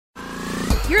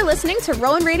You're listening to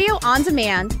Rowan Radio On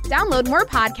Demand. Download more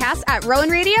podcasts at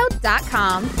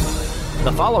rowanradio.com.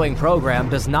 The following program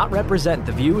does not represent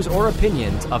the views or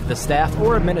opinions of the staff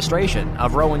or administration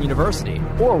of Rowan University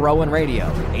or Rowan Radio,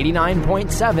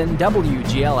 89.7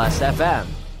 WGLS FM.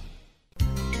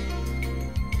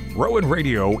 Rowan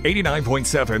Radio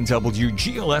 89.7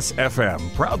 WGLS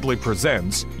FM proudly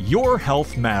presents Your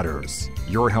Health Matters.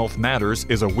 Your Health Matters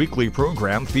is a weekly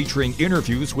program featuring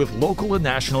interviews with local and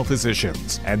national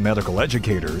physicians and medical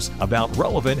educators about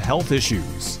relevant health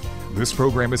issues. This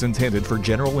program is intended for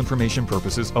general information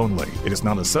purposes only. It is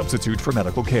not a substitute for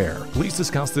medical care. Please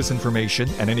discuss this information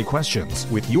and any questions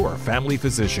with your family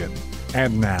physician.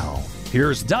 And now,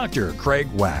 here's Dr. Craig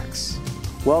Wax.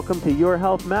 Welcome to Your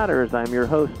Health Matters. I'm your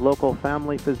host, local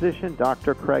family physician,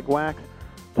 Dr. Craig Wax,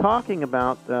 talking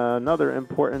about another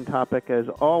important topic as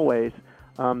always,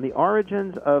 the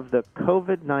origins of the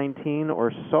COVID-19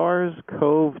 or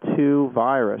SARS-CoV-2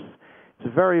 virus.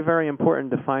 It's very, very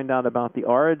important to find out about the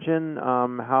origin,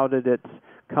 how did it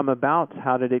come about,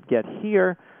 how did it get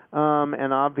here,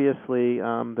 and obviously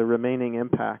the remaining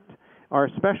impact. Our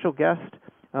special guest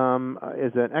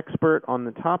is an expert on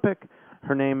the topic.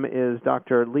 Her name is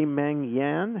Dr. Li-Meng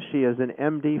Yan. She is an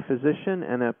MD physician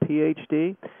and a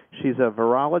PhD. She's a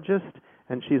virologist,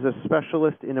 and she's a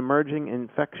specialist in emerging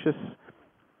infectious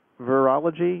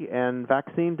virology and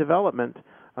vaccine development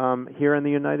here in the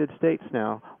United States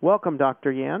now. Welcome,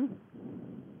 Dr. Yan.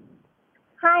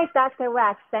 Hi, Dr.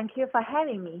 Wax. Thank you for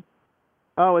having me.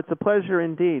 Oh, it's a pleasure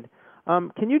indeed.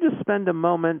 Can you just spend a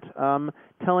moment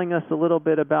telling us a little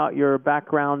bit about your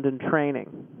background and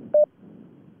training?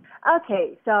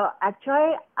 Okay, so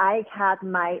actually I had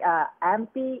my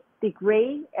MD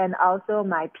degree and also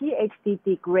my PhD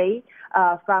degree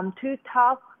from two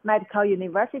top medical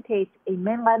universities in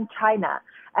mainland China.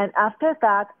 And after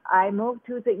that, I moved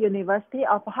to the University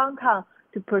of Hong Kong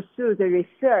to pursue the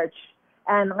research.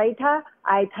 And later,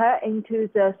 I turned into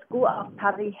the School of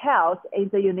Public Health in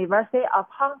the University of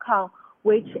Hong Kong,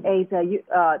 which is a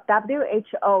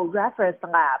WHO reference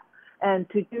lab, and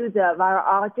to do the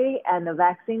virology and the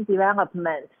vaccine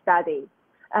development study.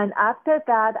 And after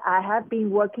that, I have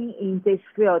been working in this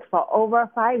field for over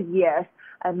 5 years,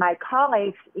 and my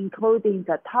colleagues, including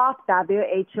the top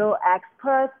WHO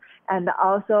experts and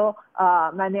also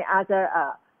many other,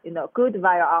 good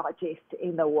virologists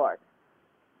in the world.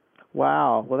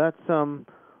 Wow, well that's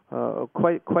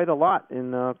quite a lot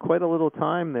in quite a little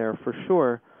time there for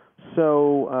sure.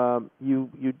 So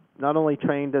you not only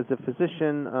trained as a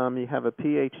physician, you have a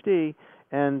PhD,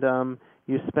 and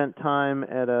you spent time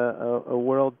at a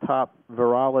world top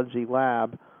virology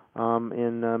lab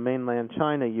in mainland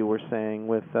China, you were saying,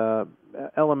 with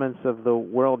elements of the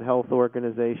World Health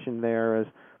Organization there, as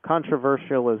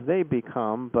controversial as they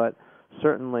become, but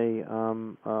certainly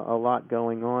a lot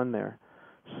going on there.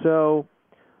 So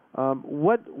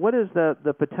what is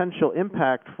the potential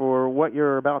impact for what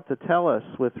you're about to tell us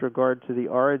with regard to the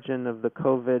origin of the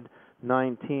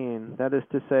COVID-19? That is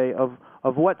to say, of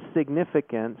what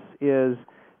significance is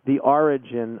the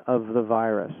origin of the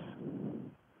virus?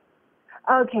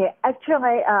 Okay,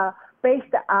 actually,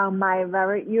 based on my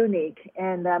very unique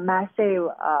and massive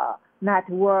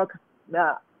network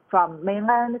from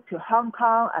mainland to Hong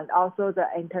Kong and also the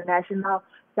international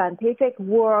scientific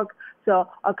work. So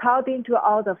according to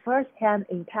all the first-hand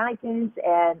intelligence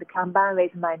and combined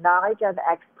with my knowledge and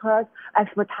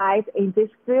expertise in this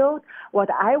field, what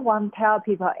I want to tell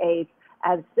people is,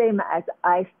 as same as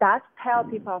I start to tell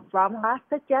people from last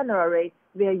January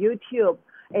via YouTube,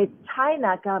 is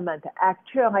China government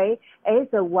actually is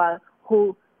the one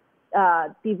who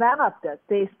developed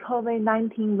this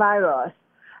COVID-19 virus.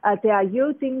 They are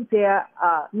using their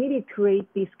military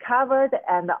discovered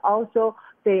and also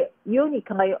the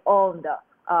uniquely owned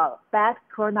bat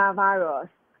coronavirus,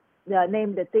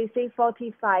 named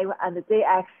DC45 and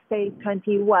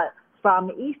JXC21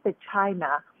 from East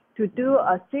China, to do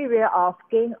a series of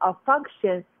gain of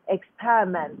function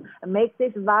experiments, make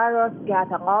this virus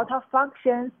get a lot of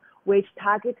functions which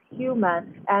target humans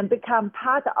and become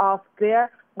part of their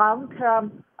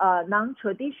long-term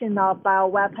non-traditional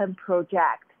bioweapon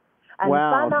project. And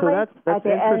wow, finally, so that's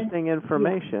interesting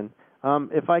information. Yeah.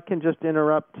 If I can just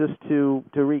interrupt just to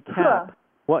recap, sure.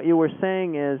 What you were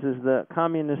saying is the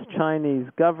Communist Chinese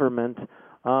government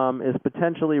is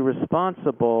potentially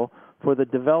responsible for the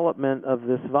development of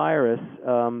this virus,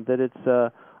 that it's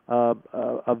a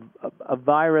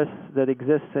virus that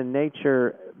exists in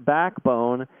nature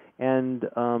backbone, and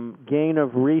gain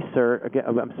of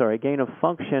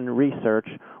function research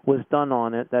was done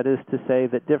on it. That is to say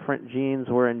that different genes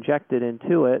were injected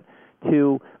into it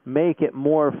to make it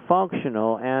more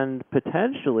functional and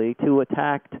potentially to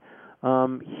attack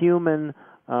human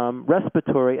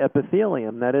respiratory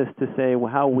epithelium, that is to say,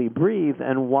 how we breathe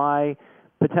and why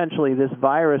potentially this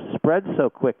virus spreads so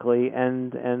quickly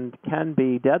and can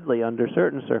be deadly under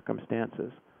certain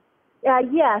circumstances.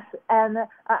 Yes, and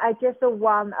I just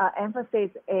want to emphasize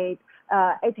it.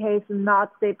 It is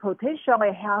not the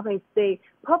potentially health, it's the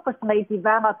purposely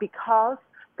developed because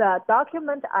the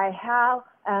document I have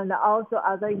and also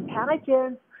other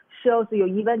intelligence shows you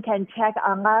even can check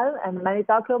online and many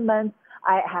documents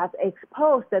I have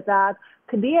exposed that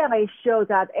clearly show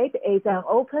that it is an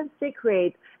open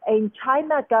secret in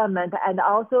China government and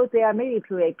also their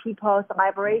military, People's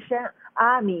Liberation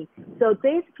Army. So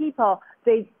these people,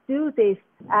 they do this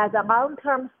as a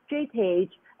long-term strategy,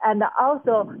 and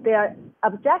also their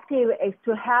objective is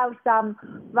to have some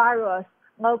virus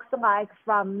looks like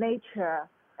from nature,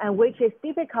 and which is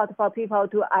difficult for people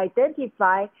to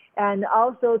identify, and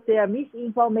also their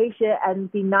misinformation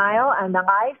and denial and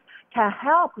lies can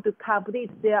help to complete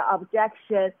their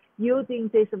objection using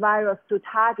this virus to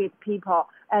target people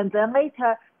and then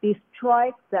later destroy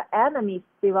the enemy's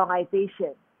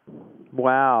civilization.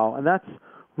 Wow, and that's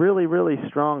really, really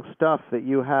strong stuff that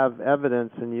you have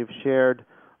evidence and you've shared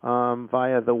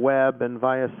via the web and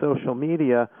via social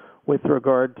media with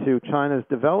regard to China's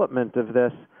development of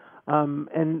this.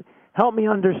 And help me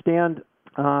understand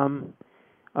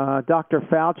Dr.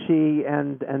 Fauci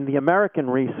and the American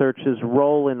researchers'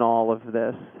 role in all of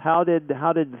this. How did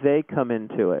they come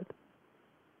into it?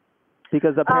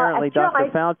 Because apparently Dr.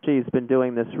 Fauci's been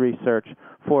doing this research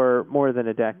for more than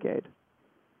a decade.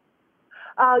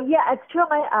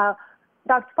 Actually,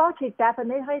 Dr. Fauci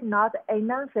definitely not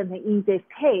innocent in this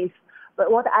case.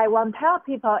 But what I want to tell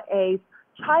people is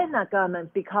China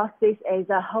government, because this is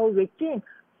a whole regime,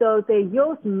 so they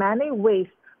use many ways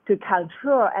to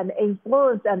control and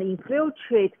influence and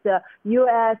infiltrate the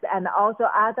U.S. and also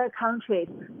other countries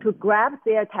to grab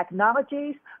their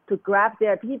technologies, to grab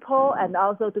their people, and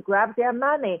also to grab their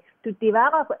money to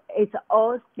develop its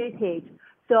own strategy.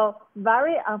 So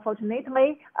very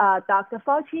unfortunately, Dr.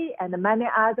 Fauci and many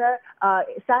other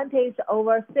scientists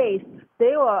overseas,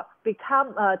 they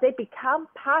become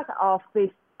part of this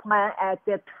plan as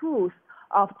the tools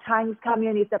of Chinese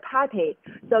Communist Party.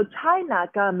 So China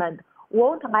government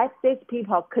won't let these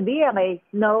people clearly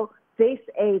know this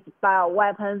is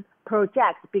bioweapon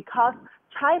project because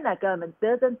China government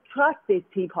doesn't trust these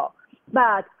people.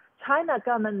 But China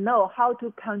government know how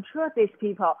to control these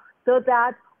people so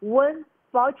that when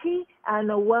Fauci and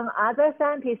when other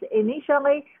scientists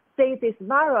initially see this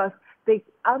virus, they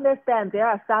understand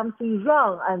there is something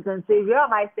wrong, and then they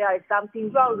realize there is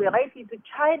something wrong related to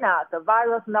China, the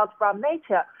virus not from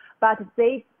nature, but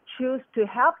they choose to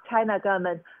help China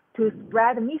government to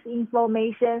spread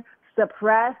misinformation,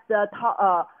 suppress the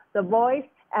voice,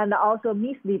 and also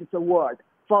mislead the world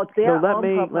for their own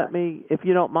purpose. Let me, if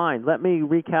you don't mind, let me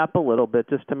recap a little bit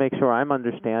just to make sure I'm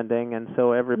understanding, and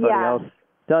so everybody else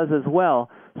does as well.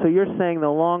 So you're saying the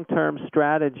long-term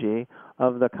strategy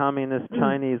of the communist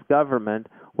Chinese government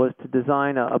was to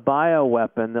design a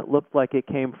bioweapon that looked like it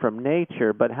came from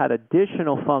nature but had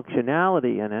additional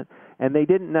functionality in it, and they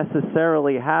didn't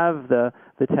necessarily have the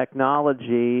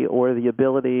technology or the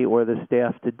ability or the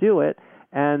staff to do it,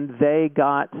 and they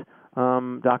got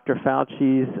Dr.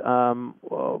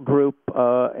 Fauci's group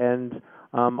and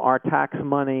our tax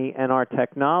money and our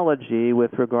technology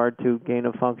with regard to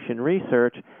gain-of-function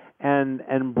research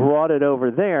and brought it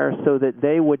over there so that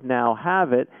they would now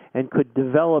have it and could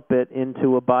develop it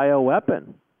into a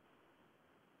bioweapon.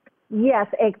 Yes,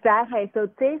 exactly. So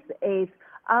this is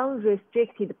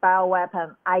unrestricted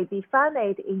bioweapon. I defined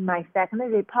it in my second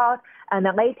report, and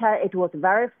later it was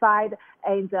verified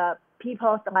in the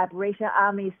People's Liberation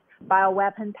Army's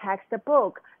bioweapon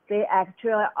textbook. They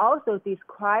actually also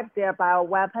describe their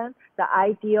bioweapon, the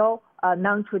ideal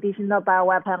non-traditional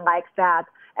bioweapon like that.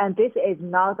 And this is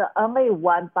not the only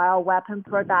one bioweapon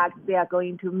product they are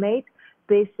going to make.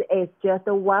 This is just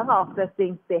one of the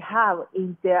things they have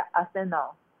in their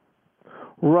arsenal.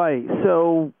 Right.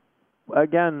 So,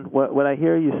 again, what I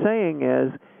hear you saying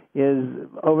is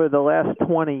over the last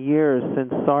 20 years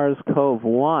since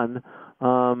SARS-CoV-1,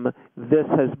 this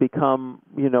has become,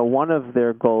 one of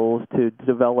their goals to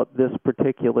develop this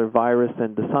particular virus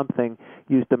into something,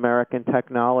 used American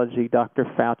technology, Dr.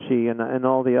 Fauci and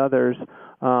all the others,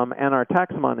 and our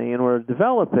tax money in order to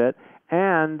develop it.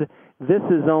 And this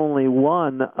is only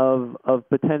one of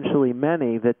potentially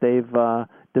many that they've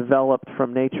developed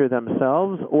from nature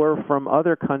themselves or from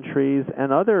other countries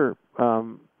and other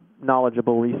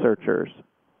knowledgeable researchers.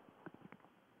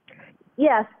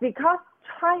 Yes, because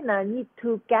China needs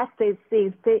to get these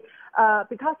things.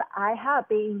 Because I have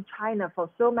been in China for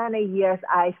so many years,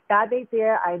 I studied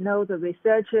there. I know the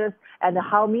researchers and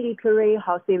how military,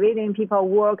 how civilian people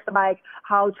work, like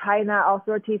how China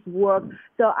authorities work.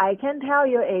 So I can tell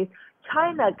you is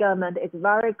China government is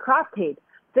very crafty.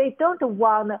 They don't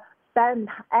want to spend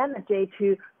energy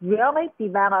to really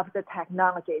develop the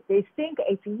technology. They think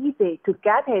it's easy to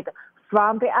get it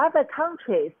from the other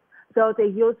countries. So they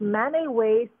use many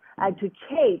ways to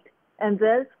cheat and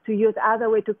then to use other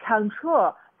way to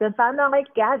control. Then finally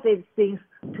get these things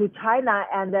to China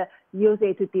and use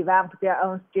it to develop their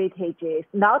own strategies,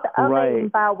 not only in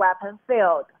bioweapon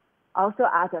field, also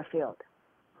other field.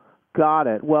 Got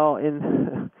it. Well,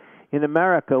 in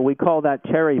America, we call that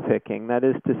cherry picking. That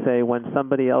is to say, when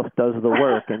somebody else does the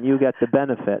work and you get the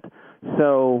benefit.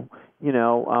 So,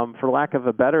 for lack of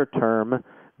a better term,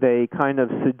 they kind of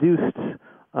seduced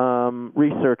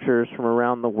researchers from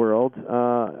around the world,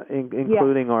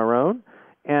 including our own,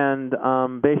 and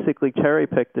basically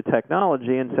cherry-picked the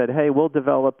technology and said, hey, we'll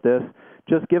develop this.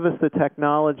 Just give us the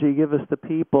technology, give us the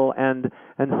people, and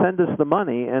send us the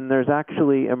money. And there's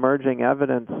actually emerging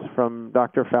evidence from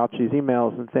Dr. Fauci's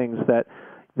emails and things that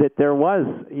there was,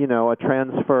 a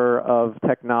transfer of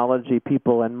technology,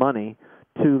 people, and money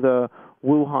to the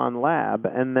Wuhan lab,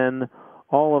 and then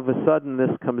all of a sudden this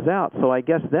comes out. So I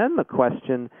guess then the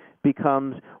question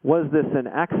becomes, was this an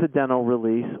accidental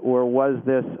release or was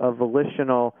this a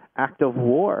volitional act of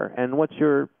war? And what's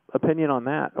your opinion on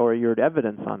that or your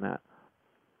evidence on that?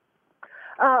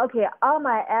 Okay, all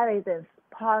my evidence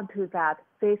point to that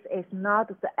this is not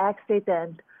the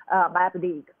accident lab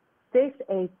leak. This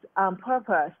is on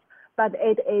purpose, but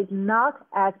it is not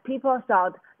as people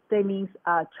thought. That means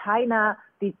China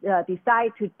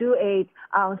decide to do it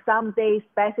on some day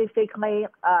specifically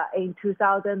in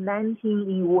 2019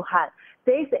 in Wuhan.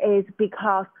 This is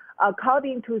because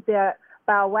according to their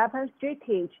bioweapon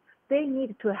strategy, they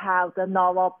need to have the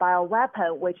novel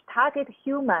bioweapon which target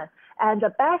human. And the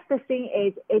best thing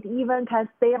is it even can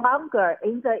stay longer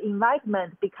in the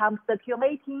environment, become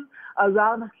circulating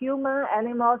around human,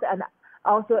 animals, and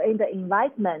also in the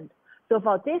environment. So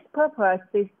for this purpose,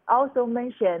 they also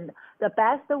mentioned the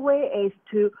best way is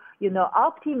to,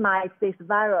 optimize this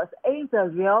virus in the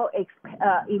real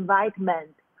environment.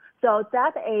 So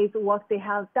that is what they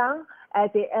have done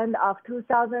at the end of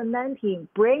 2019,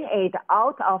 bring it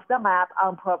out of the lab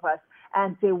on purpose.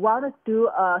 And they want to do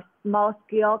a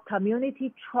small-scale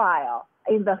community trial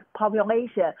in the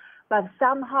population. But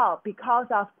somehow, because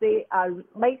of the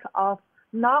lack of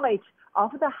knowledge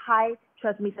of the high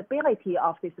transmissibility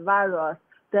of this virus,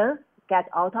 then get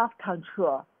out of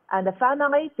control. And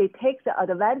finally, they take the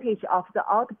advantage of the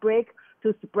outbreak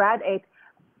to spread it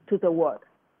to the world.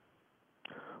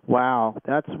 Wow,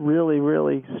 that's really,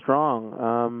 really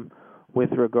strong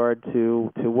with regard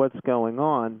to what's going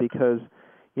on, because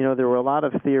there were a lot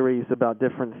of theories about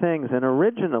different things, and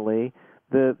originally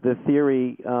the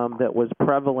theory that was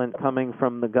prevalent coming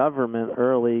from the government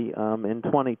early in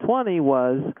 2020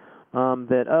 was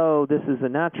that, this is a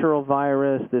natural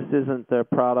virus, this isn't the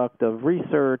product of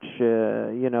research,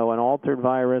 an altered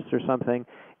virus or something,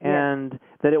 and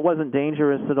that it wasn't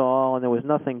dangerous at all and there was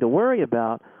nothing to worry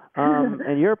about.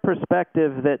 And your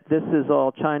perspective that this is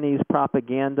all Chinese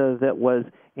propaganda that was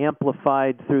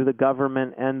amplified through the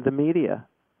government and the media?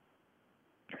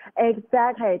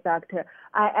 Exactly, Doctor.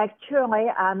 I actually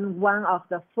am one of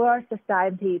the first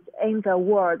scientists in the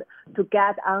world to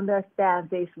understand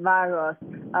this virus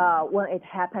when it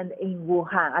happened in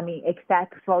Wuhan.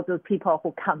 Except for the people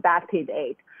who conducted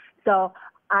it. So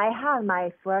I have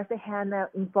my first-hand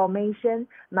information,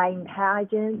 my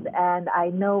intelligence, and I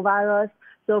know virus.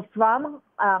 So from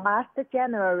last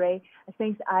January,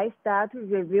 since I started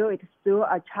to review it through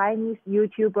a Chinese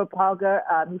YouTuber blogger,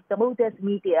 Mr. Lotus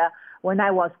Media, when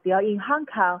I was still in Hong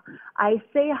Kong, I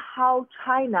see how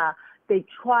China, they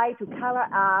try to cover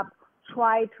up,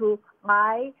 try to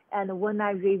lie, and when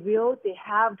I review, they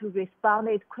have to respond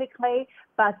it quickly,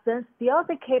 but then still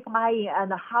they keep lying,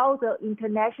 and how the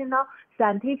international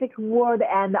scientific world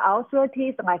and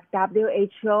authorities like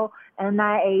WHO,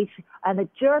 NIH, and the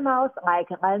journals like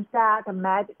Lancet,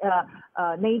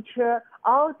 Nature,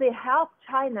 all they help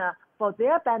China for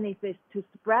their benefits to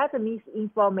spread the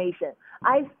misinformation.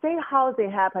 I see how they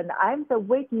happen. I'm the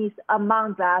witness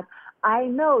among that. I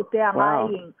know they are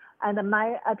lying. And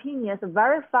my opinions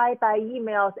verified by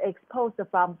emails exposed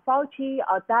from Fauci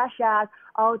or Dashat,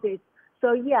 all this.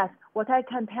 So yes, what I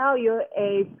can tell you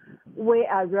is we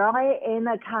are really in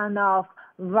a kind of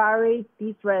very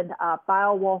different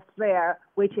biowarfare,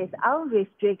 which is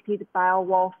unrestricted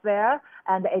biowarfare,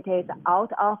 and it is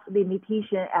out of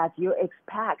limitation as you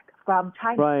expect from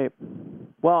China. Right.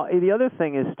 Well, the other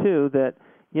thing is, too, that,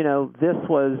 this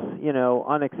was,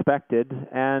 unexpected,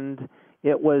 and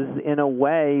it was in a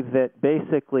way that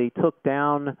basically took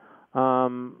down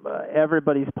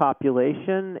everybody's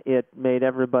population. It made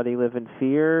everybody live in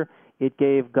fear. It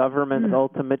gave government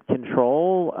ultimate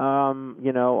control.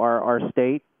 Our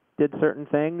state did certain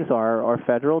things. Our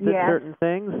federal did certain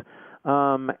things.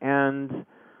 And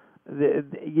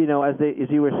as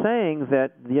you were saying,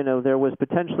 that there was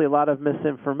potentially a lot of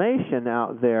misinformation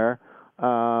out there,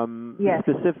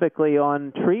 specifically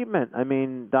on treatment. I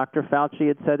mean, Dr. Fauci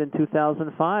had said in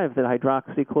 2005 that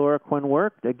hydroxychloroquine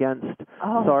worked against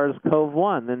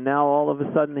SARS-CoV-1, and now all of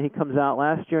a sudden he comes out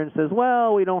last year and says,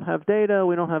 well, we don't have data,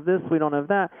 we don't have this, we don't have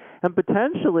that, and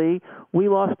potentially we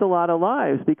lost a lot of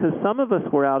lives because some of us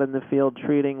were out in the field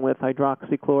treating with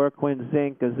hydroxychloroquine,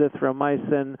 zinc,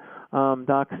 azithromycin,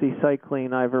 doxycycline,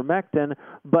 ivermectin,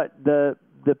 but the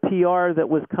PR that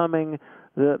was coming,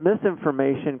 the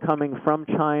misinformation coming from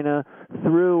China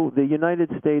through the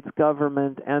United States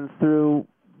government and through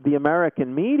the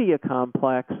American media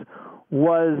complex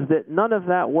was that none of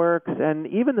that works, and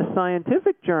even the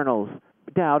scientific journals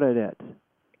doubted it.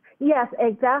 Yes,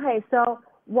 exactly. So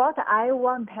what I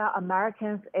want to tell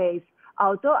Americans is,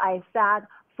 although I said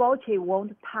Fauci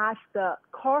won't touch the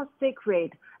core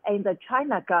secret in the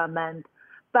China government,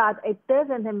 but it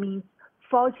doesn't mean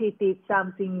Fauci did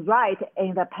something right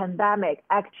in the pandemic.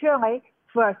 Actually,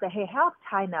 first, he helped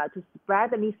China to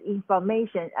spread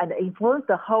misinformation and influence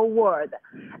the whole world.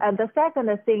 And the second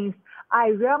thing is, I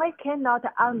really cannot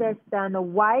understand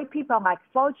why people like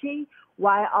Fauci,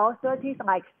 why authorities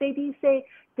like CDC,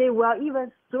 they will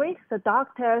even treat the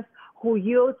doctors who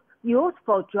use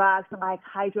useful drugs like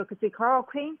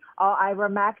hydroxychloroquine or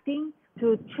ivermectin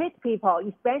to treat people,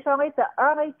 especially the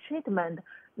early treatment.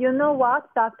 You know what,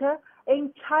 doctor?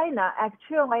 In China,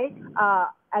 actually,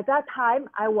 at that time,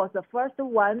 I was the first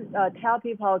one tell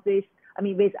people this. I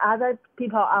mean, with other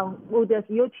people on this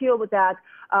YouTube that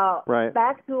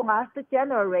back to last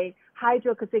January,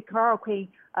 hydroxychloroquine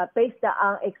based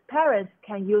on experience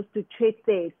can use to treat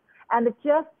this. And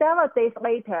just several days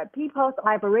later, People's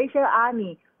Liberation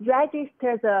Army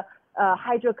registered the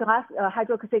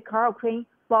hydroxychloroquine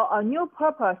for a new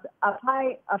purpose,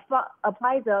 apply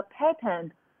the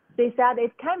patent. They said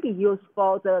it can be used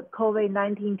for the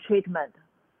COVID-19 treatment.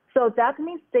 So that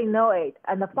means they know it.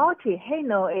 And Fauci, he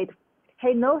knows it.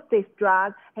 He knows this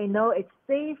drug. He knows it's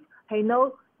safe. He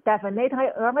knows definitely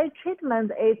early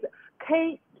treatment is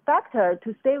key factor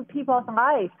to save people's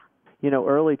lives.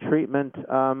 Early treatment,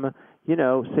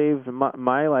 saved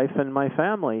my life and my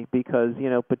family because,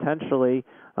 potentially,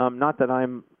 not that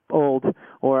I'm old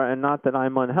and not that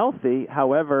I'm unhealthy.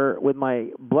 However, with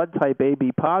my blood type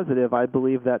AB positive, I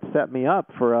believe that set me up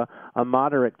for a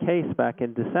moderate case back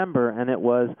in December, and it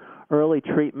was early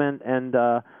treatment and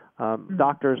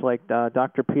doctors like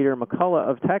Dr. Peter McCullough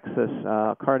of Texas,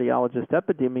 cardiologist,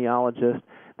 epidemiologist,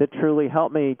 that truly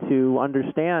helped me to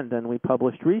understand, and we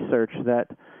published research that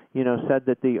said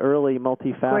that the early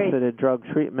multifaceted drug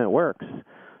treatment works.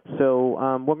 So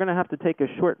we're going to have to take a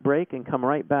short break and come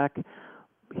right back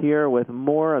here with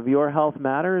more of Your Health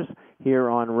Matters here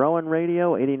on Rowan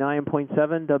Radio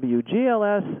 89.7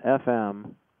 WGLS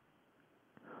FM.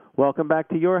 Welcome back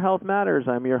to Your Health Matters.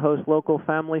 I'm your host, local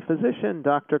family physician,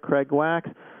 Dr. Craig Wax,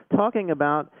 talking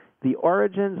about the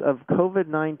origins of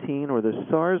COVID-19 or the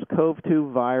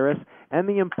SARS-CoV-2 virus and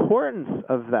the importance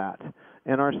of that.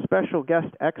 And our special guest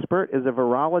expert is a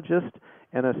virologist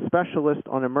and a specialist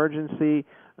on emerging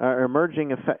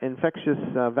infectious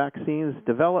vaccines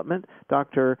development,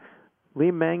 Dr.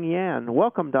 Li-Meng Yan.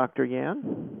 Welcome, Dr.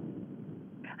 Yan.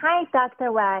 Hi,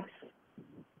 Dr. Wax.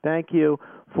 Thank you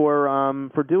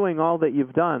for doing all that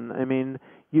you've done. I mean,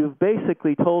 you've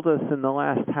basically told us in the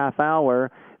last half hour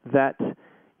that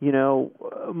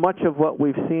much of what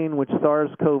we've seen with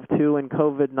SARS-CoV-2 and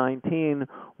COVID-19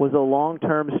 was a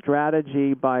long-term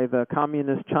strategy by the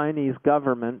Communist Chinese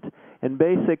government. And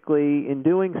basically, in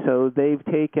doing so, they've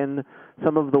taken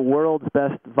some of the world's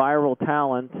best viral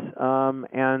talent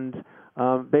and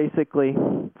basically,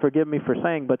 forgive me for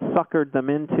saying, but suckered them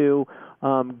into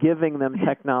giving them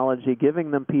technology, giving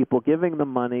them people, giving them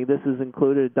money. This has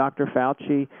included Dr.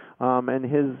 Fauci and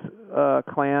his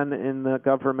clan in the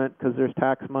government because there's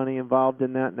tax money involved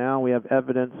in that now. We have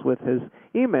evidence with his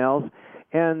emails.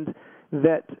 And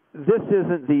that this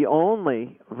isn't the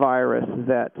only virus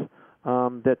that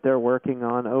they're working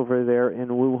on over there in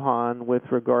Wuhan with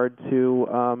regard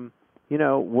to,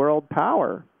 world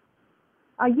power.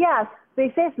 Yes,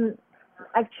 this is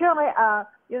actually,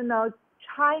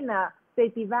 China, they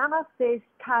developed this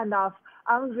kind of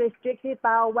unrestricted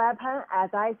bioweapon. As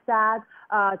I said,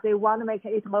 they want to make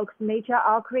it looks nature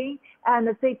occurring, and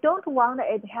they don't want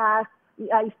it has,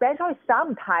 especially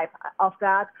some type of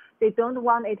that, they don't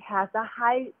want it has a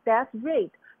high death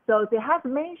rate. So they have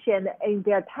mentioned in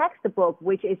their textbook,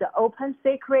 which is open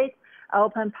secret,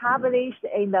 open published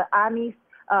in the Army's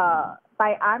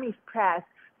by Army's press.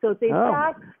 So they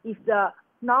said if the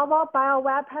novel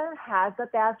bioweapon has a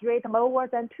death rate lower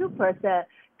than 2%,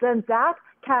 then that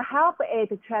can help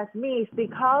it transmit,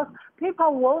 because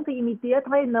people won't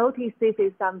immediately notice this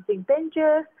is something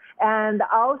dangerous. And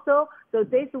also, so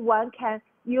this one can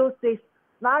use this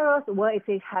virus, well, if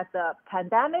it has a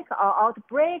pandemic or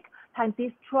outbreak, can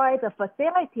destroy the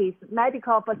facilities,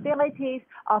 medical facilities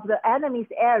of the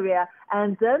enemy's area,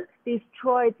 and then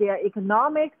destroy their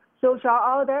economic, social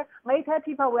order. Later,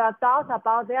 people will doubt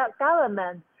about their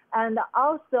government. And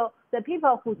also, the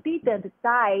people who didn't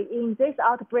die in this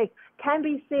outbreak can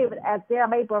be saved as their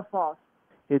labor force.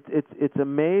 It's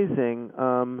amazing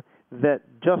that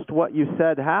just what you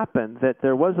said happened, that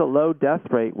there was a low death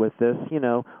rate with this,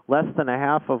 less than a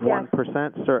half of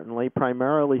 1% certainly,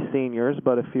 primarily seniors,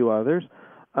 but a few others.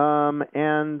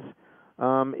 And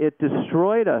it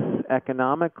destroyed us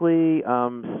economically,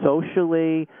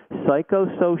 socially,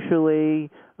 psychosocially,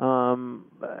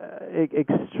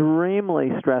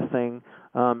 extremely stressing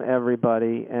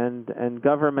everybody, and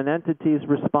government entities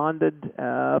responded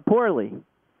poorly.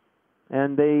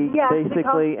 And they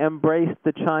basically embraced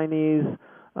the Chinese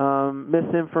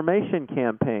misinformation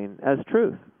campaign as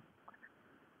truth.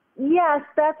 Yes,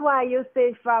 that's why you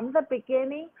see from the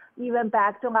beginning, even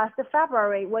back to last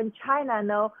February, when China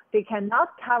know they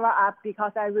cannot cover up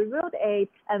because I revealed it,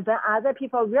 and then other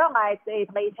people realized it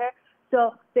later.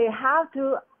 So they have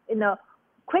to,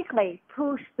 quickly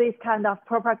push this kind of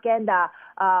propaganda,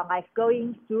 like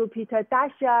going through Peter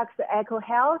Daszak's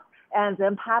EcoHealth, and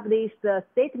then publish the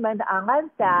statement on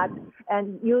Landsat,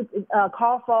 and you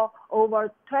call for over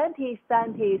 20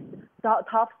 scientists,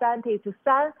 top scientists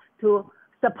to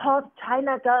support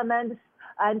China government's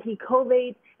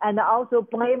anti-COVID, and also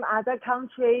blame other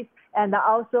countries, and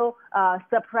also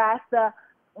suppress the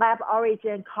lab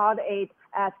origin, called it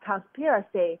as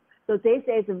conspiracy. So this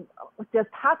is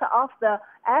just part of the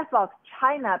effort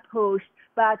China pushed,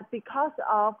 but because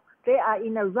of they are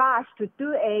in a rush to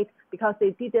do it, because they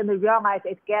didn't realize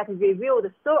it gets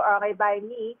revealed so early by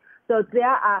me. So there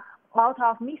are a lot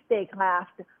of mistakes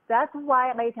left. That's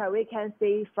why later we can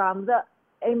see from the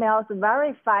emails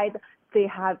verified, they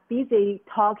have busy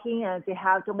talking and they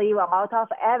have to leave a lot of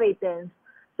evidence.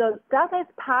 So that is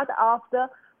part of the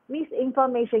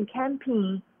misinformation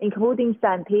campaign, including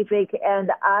scientific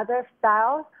and other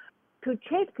styles, to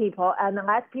cheat people and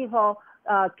let people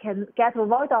can get a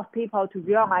lot of people to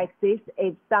realize this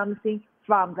is something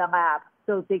from the lab,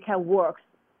 so they can work.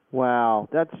 Wow,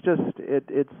 that's just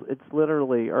it's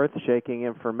literally earth-shaking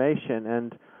information.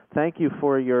 And thank you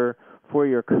for your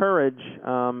courage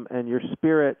and your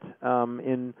spirit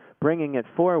in bringing it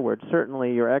forward.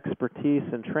 Certainly, your expertise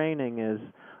and training is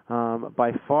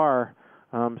by far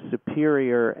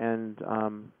superior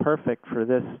and perfect for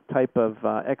this type of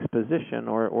exposition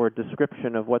or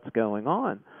description of what's going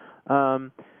on.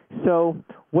 So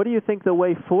what do you think the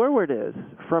way forward is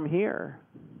from here?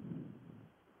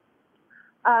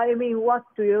 I mean, what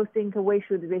do you think we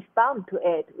should respond to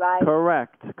it, right?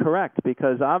 Correct.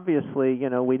 Because obviously,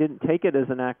 we didn't take it as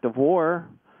an act of war.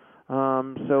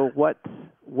 So what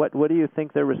do you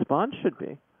think the response should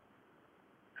be?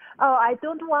 Oh, I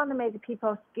don't want to make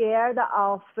people scared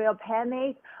or feel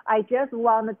panic. I just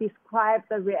want to describe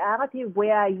the reality we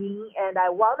are in, and I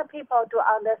want people to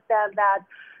understand that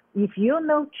if you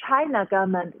know China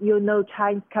government, you know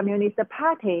Chinese Communist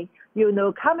Party, you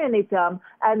know communism,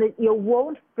 and you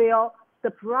won't feel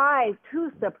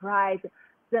too surprised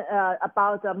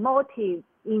about the motive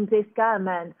in this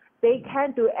government. They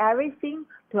can do everything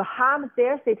to harm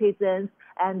their citizens,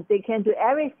 and they can do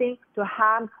everything to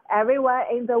harm everyone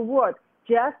in the world,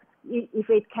 just if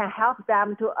it can help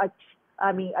them to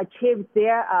achieve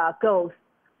their goals.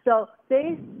 So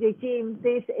this regime,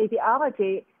 this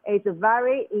ideology is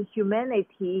very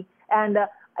inhumanity, and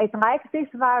it's like this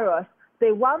virus.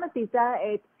 They want to design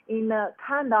it in a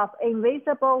kind of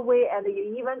invisible way, and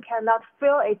you even cannot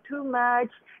feel it too much,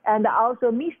 and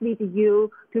also mislead you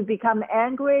to become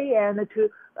angry and to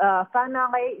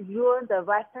finally ruin the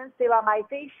Western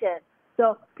civilization.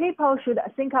 So people should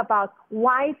think about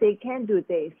why they can do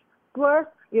this. First,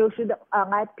 you should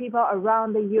let people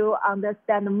around you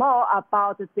understand more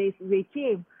about this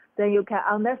regime. Then you can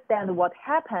understand what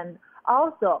happened.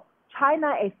 Also,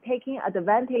 China is taking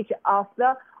advantage of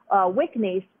the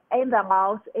weakness in the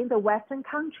laws in the Western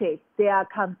countries, they are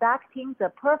conducting the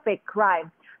perfect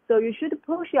crime. So you should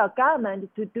push your government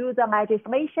to do the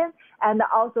legislation and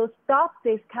also stop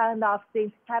this kind of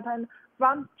things happen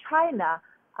from China.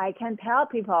 I can tell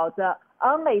people the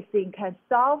only thing can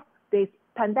solve this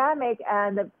pandemic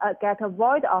and get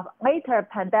avoid of later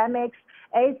pandemics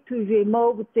is to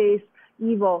remove this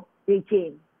evil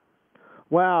regime.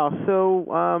 Wow. So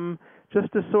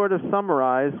just to sort of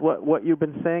summarize, what you've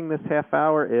been saying this half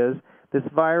hour is this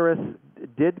virus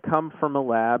did come from a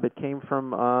lab. It came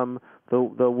from the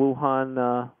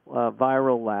Wuhan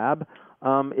viral lab.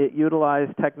 It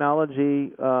utilized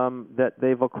technology that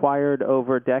they've acquired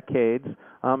over decades,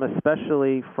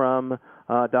 especially from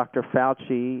Dr.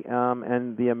 Fauci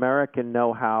and the American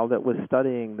know-how that was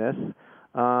studying this.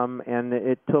 And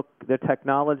it took the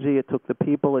technology, it took the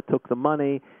people, it took the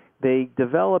money. They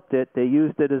developed it. They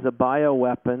used it as a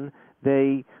bioweapon.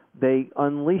 They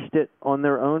unleashed it on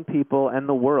their own people and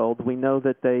the world. We know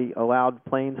that they allowed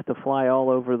planes to fly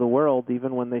all over the world,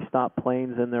 even when they stopped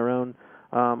planes in their own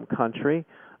country.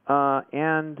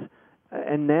 And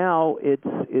now it's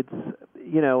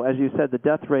as you said, the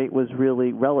death rate was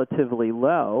really relatively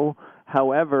low.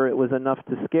 However, it was enough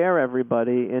to scare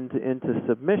everybody into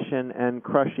submission and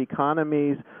crush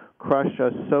economies, crush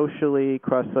us socially,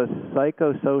 crush us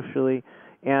psychosocially,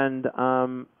 and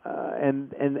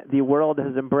the world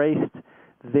has embraced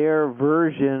their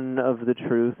version of the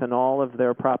truth and all of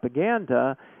their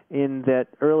propaganda in that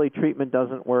early treatment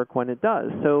doesn't work when it does.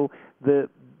 So the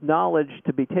knowledge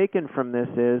to be taken from this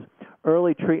is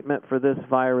early treatment for this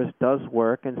virus does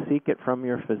work, and seek it from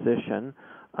your physician.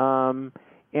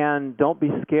 And don't be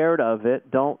scared of it.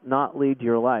 Don't not lead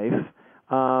your life.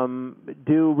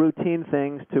 Do routine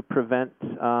things to prevent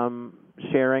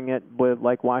sharing it, with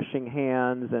like washing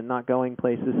hands and not going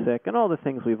places sick, and all the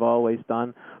things we've always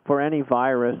done for any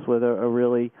virus with a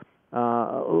really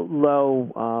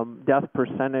low death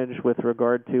percentage with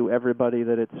regard to everybody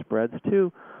that it spreads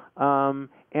to.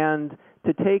 And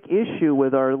to take issue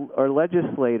with our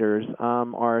legislators,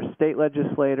 our state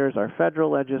legislators, our federal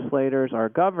legislators, our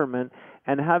government,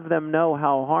 and have them know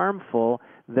how harmful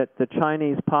that the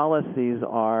Chinese policies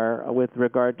are with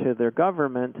regard to their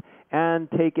government, and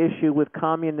take issue with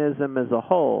communism as a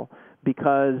whole,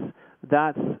 because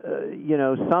that's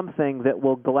something that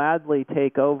will gladly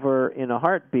take over in a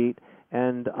heartbeat,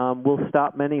 and will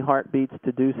stop many heartbeats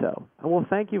to do so. Well,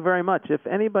 thank you very much. If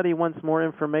anybody wants more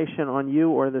information on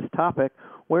you or this topic,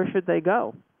 where should they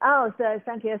go? Oh, so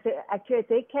thank you. So actually,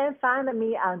 they can find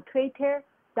me on Twitter,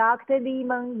 Dr.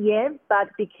 Li-Meng Yan,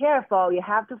 but be careful. You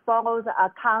have to follow the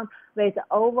account with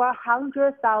over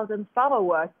 100,000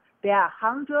 followers. There are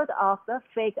hundreds of the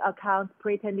fake accounts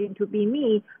pretending to be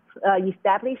me,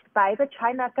 established by the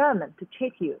China government to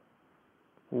cheat you.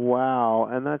 Wow,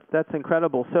 and that's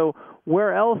incredible. So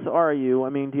where else are you? I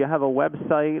mean, do you have a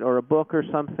website or a book or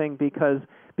something? Because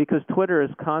Twitter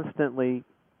is constantly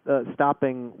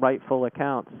stopping rightful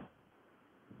accounts.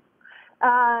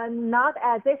 Not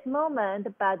at this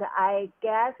moment, but I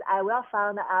guess I will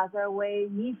find another way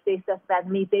if they suspect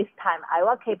me this time. I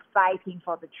will keep fighting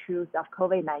for the truth of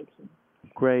COVID-19.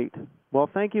 Great. Well,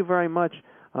 thank you very much,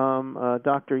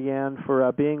 Dr. Yan,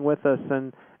 for being with us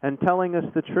and telling us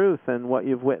the truth and what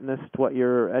you've witnessed, what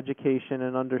your education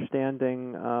and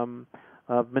understanding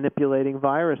of manipulating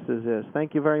viruses is.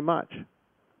 Thank you very much.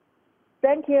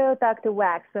 Thank you, Dr.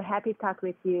 Wax. So happy to talk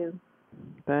with you.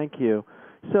 Thank you.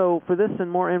 So for this and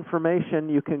more information,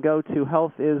 you can go to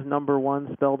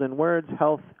healthisnumber1, spelled in words,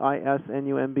 health,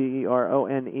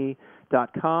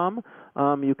 ISNUMBERONE.com.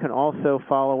 You can also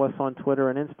follow us on Twitter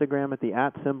and Instagram at the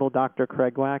 @ Dr.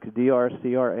 Craig Wax,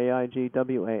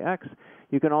 DrCraigWax.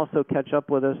 You can also catch up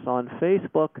with us on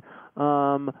Facebook.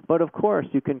 But, of course,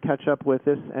 you can catch up with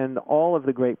this and all of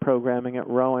the great programming at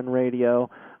Rowan Radio,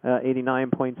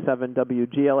 89.7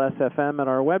 WGLS-FM, at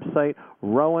our website,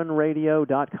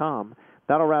 rowanradio.com.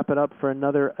 That'll wrap it up for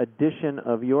another edition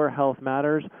of Your Health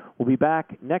Matters. We'll be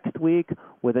back next week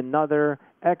with another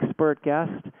expert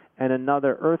guest and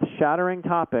another earth-shattering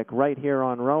topic right here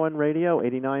on Rowan Radio,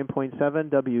 89.7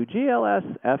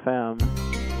 WGLS-FM.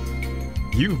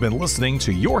 You've been listening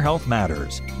to Your Health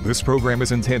Matters. This program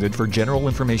is intended for general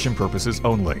information purposes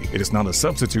only. It is not a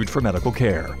substitute for medical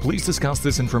care. Please discuss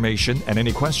this information and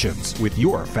any questions with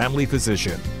your family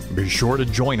physician. Be sure to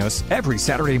join us every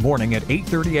Saturday morning at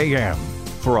 8:30 a.m.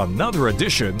 for another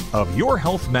edition of Your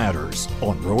Health Matters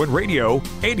on Rowan Radio,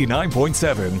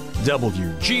 89.7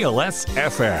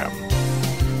 WGLS-FM.